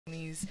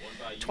these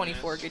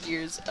 24 good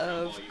years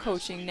of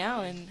coaching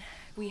now, and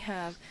we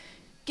have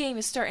game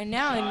is starting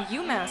now, and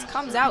UMass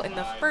comes out in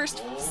the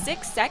first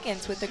 6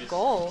 seconds with a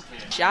goal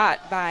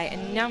shot by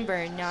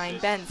number 9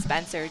 Ben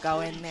Spencer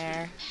going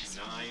there.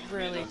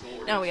 Really,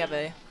 now we have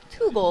a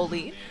 2-goal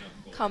lead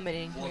coming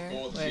in here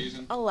with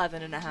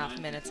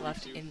 11.5 minutes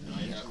left in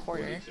the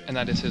quarter. And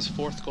that is his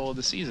 4th goal of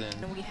the season.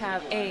 And we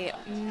have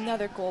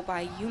another goal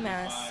by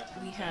UMass.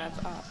 We have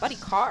Buddy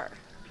Carr.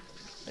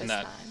 And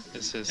that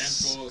is his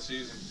 10th goal of the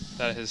season.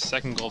 That is his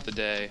 2nd goal of the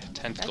day,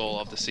 10th goal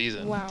of the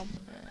season. Wow.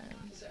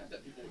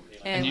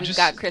 And we've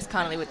got Chris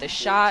Connolly with the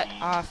shot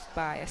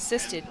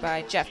assisted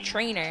by Jeff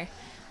Trainer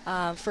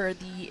for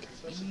the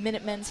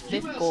Minutemen's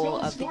 5th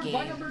goal of the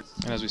game.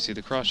 And as we see,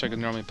 the cross-check is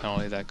normally a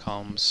penalty that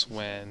comes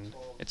when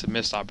it's a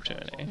missed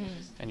opportunity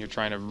and you're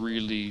trying to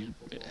really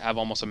have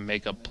almost a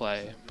make-up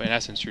play. But in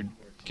essence, you're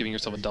giving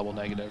yourself a double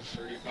negative.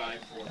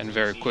 And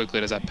very quickly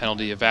does that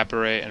penalty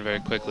evaporate, and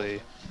very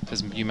quickly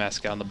does UMass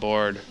get on the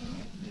board.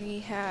 We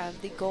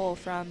have the goal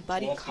from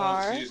Buddy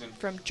Carr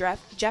from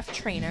Jeff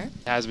Trainer.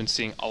 Has been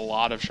seeing a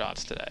lot of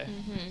shots today.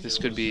 This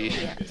could be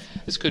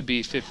this could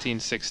be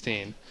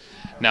 15-16.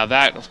 Now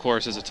that, of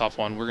course, is a tough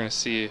one. We're going to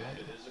see.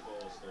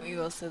 We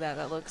will see that.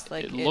 That looks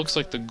like it looks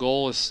like the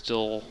goal is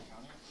still.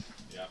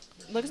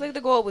 Looks like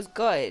the goal was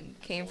good.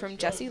 Came from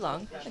Jesse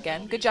Lung.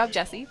 Again, good job,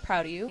 Jesse.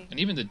 Proud of you. And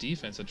even the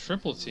defense, a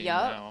triple team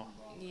now.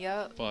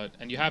 Yep.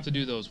 And you have to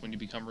do those when you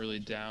become really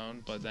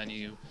down, but then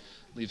you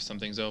leave some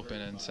things open,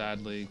 and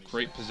sadly,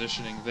 great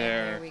positioning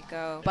there. There we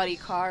go. Buddy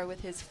Carr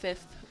with his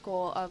 5th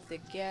goal of the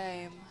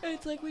game.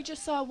 It's like we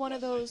just saw one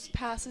of those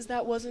passes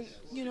that wasn't,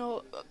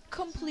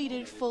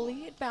 completed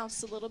fully. It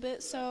bounced a little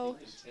bit, so,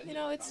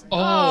 it's...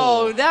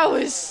 Oh, that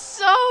was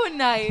so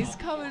nice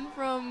coming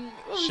from...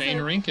 Shane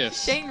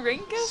Rinkus. Shane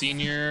Rinkus?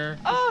 Senior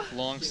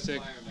long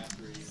stick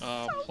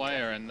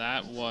player, and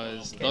that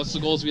was... Those are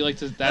the goals we like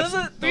to... Those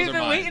are we've been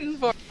mine. Waiting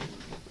for.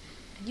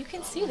 You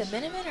can see the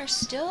Minutemen are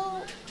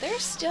they're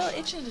still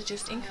itching to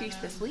just increase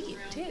this lead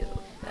too.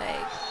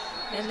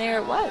 And there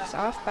it was,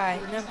 off by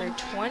number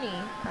 20,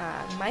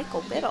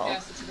 Michael Biddle.